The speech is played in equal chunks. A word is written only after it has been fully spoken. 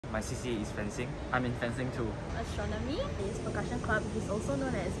My CCA is fencing. I'm in fencing too. Astronomy is percussion club, which is also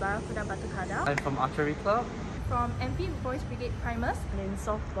known as Barakuda Batukada. I'm from archery club. From MP Boys Brigade Primus. I'm in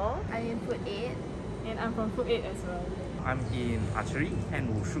softball. I'm in Foot 8. And I'm from Foot 8 as well. I'm in archery and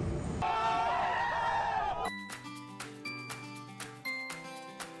wushu.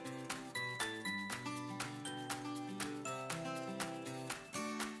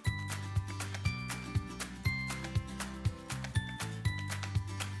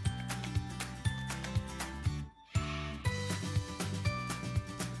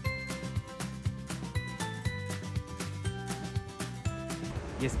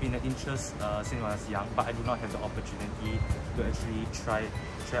 It's been an interest since I was young, but I do not have the opportunity to actually try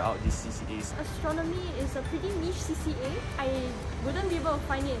out these CCAs. Astronomy is a pretty niche CCA. I wouldn't be able to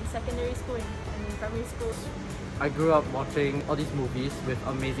find it in secondary school and in primary school. I grew up watching all these movies with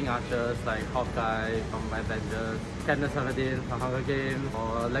amazing archers like Hawkeye from Avengers, Katniss 17 from Hunger Games,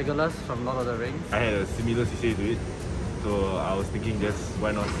 or Legolas from Lord of the Rings. I had a similar CCA to it, so I was thinking just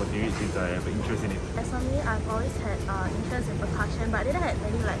why not continue it since I have an interest in it. Personally, I've always had interest in percussion, but I didn't have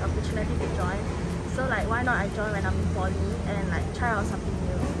any opportunity to join. So why not I join when I'm in poly and try out something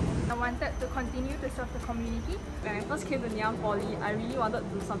new. I wanted to continue to serve the community. When I first came to NgeeAnnPoly, I really wanted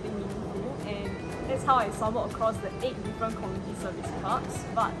to do something meaningful, and that's how I stumbled across the 8 different community service clubs.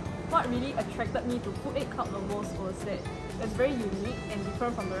 But what really attracted me to Foot 8 Club the most was that it's very unique and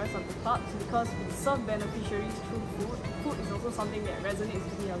different from the rest of the clubs because we serve beneficiaries through food. Food is also something that resonates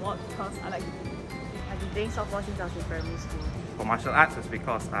with me a lot because I like to eat. I've been playing softball since I was in primary school. For martial arts, it's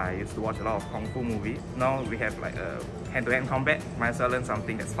because I used to watch a lot of Kung Fu movies. Now we have a hand-to-hand combat. Might as well learn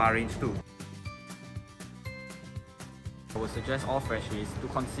something that's far range too. I would suggest all freshies to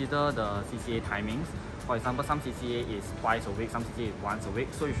consider the CCA timings. For example, some CCA is twice a week, some CCA is once a week,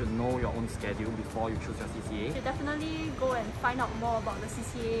 so you should know your own schedule before you choose your CCA. You should definitely go and find out more about the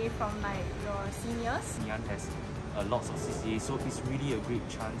CCA from your seniors. NgeeAnn has lots of CCA, so it's really a great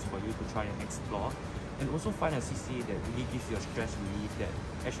chance for you to try and explore. And also find a CCA that really gives you a stress relief, that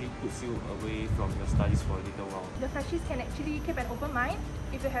actually puts you away from your studies for a little while. The freshies can actually keep an open mind.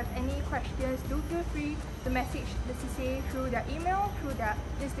 If you have any questions, do feel free to message the CCA through their email, through their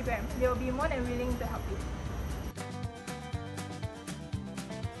Instagram. They will be more than willing to help you.